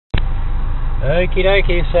Okie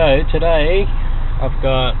dokie, so today I've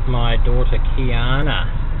got my daughter Kiana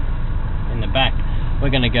in the back.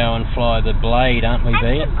 We're going to go and fly the Blade, aren't we,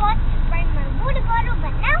 B? I forgot to bring my water bottle,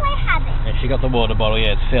 but now I have it. Yeah, she got the water bottle,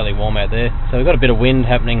 yeah, it's fairly warm out there. So we've got a bit of wind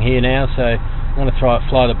happening here now, so I'm going to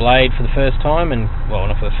fly the Blade for the first time, and, well,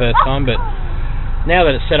 not for the first time, but now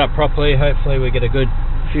that it's set up properly, hopefully we get a good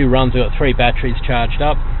few runs. We've got 3 batteries charged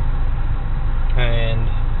up, and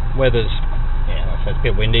weather's, yeah, so it's a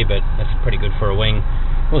bit windy, but that's pretty good for a wing.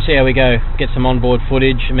 We'll see how we go. Get some onboard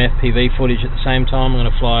footage, some FPV footage at the same time. I'm going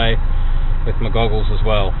to fly with my goggles as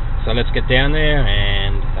well. So let's get down there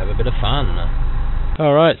and have a bit of fun.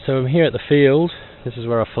 Alright, so I'm here at the field. This is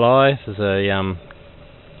where I fly. This is a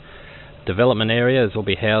development area. There's will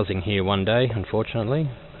be housing here one day, unfortunately.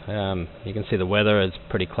 You can see the weather is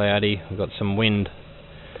pretty cloudy. We've got some wind.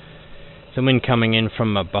 Some wind coming in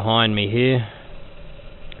from behind me here.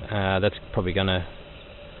 That's probably going to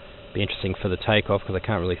be interesting for the takeoff because I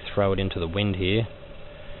can't really throw it into the wind here.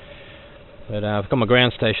 But I've got my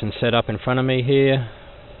ground station set up in front of me here.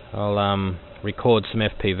 I'll record some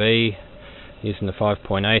FPV using the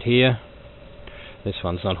 5.8 here. This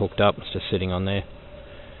one's not hooked up, it's just sitting on there.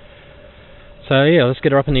 So yeah, let's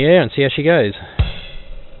get her up in the air and see how she goes.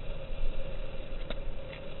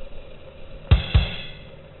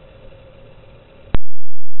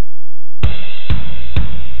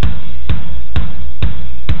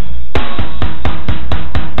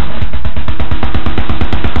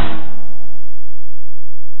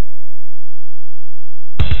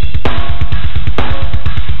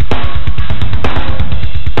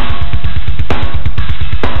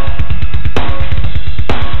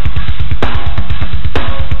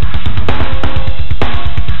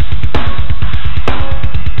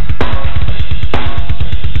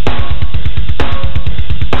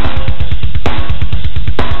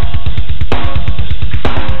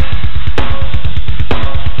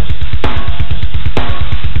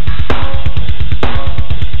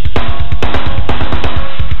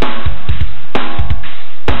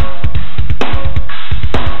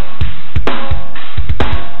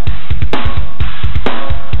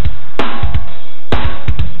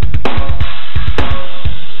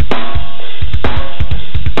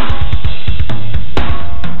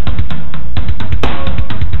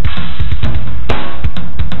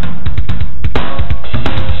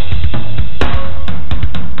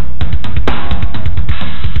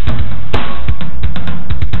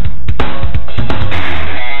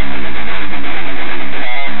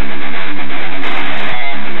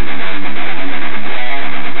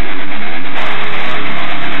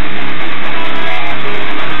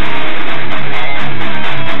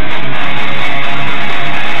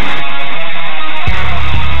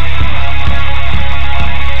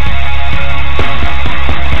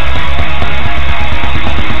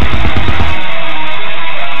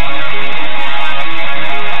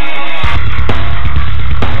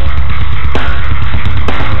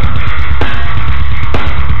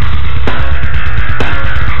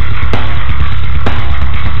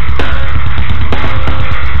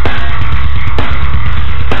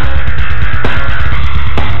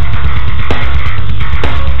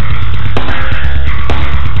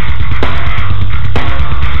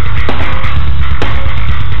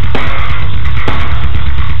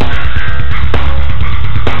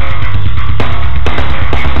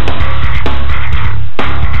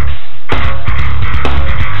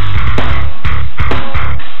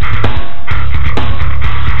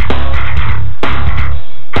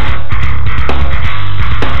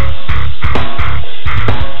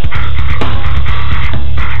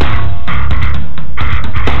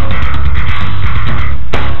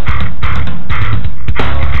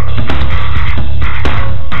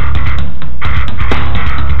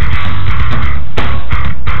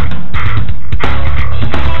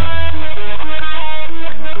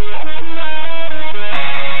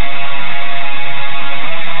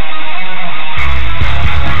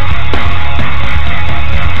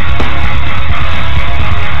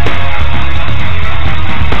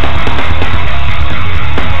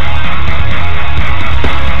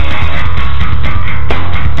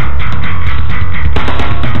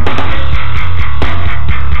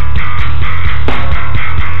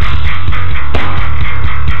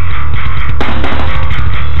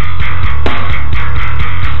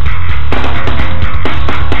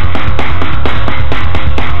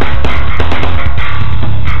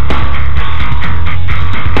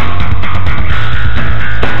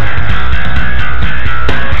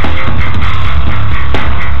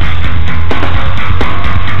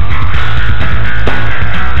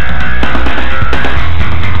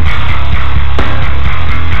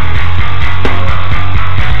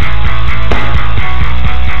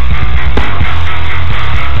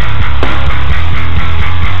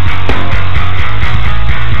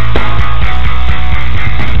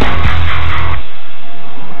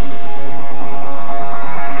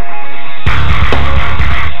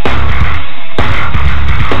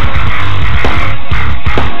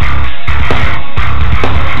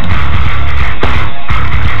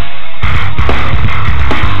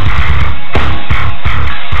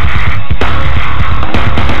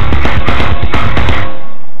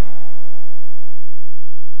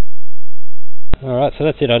 so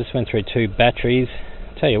that's it. I just went through 2 batteries.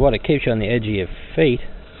 Tell you what, it keeps you on the edge of your feet,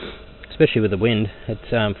 especially with the wind. It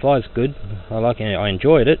flies good. I like it. I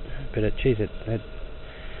enjoyed it, but it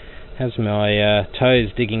has my toes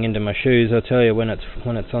digging into my shoes. I'll tell you when it's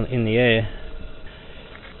on in the air.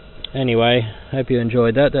 Anyway, hope you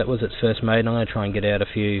enjoyed that. That was its first maiden. I'm going to try and get out a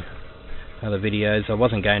few other videos. I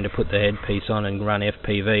wasn't going to put the headpiece on and run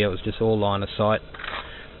FPV. It was just all line of sight.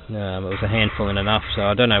 It was a handful and enough, so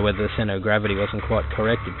I don't know whether the centre of gravity wasn't quite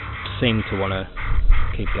correct. It seemed to want to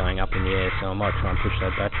keep going up in the air, so I might try and push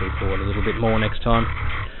that battery forward a little bit more next time.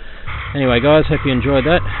 Anyway guys, hope you enjoyed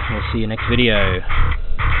that. We'll see you next video.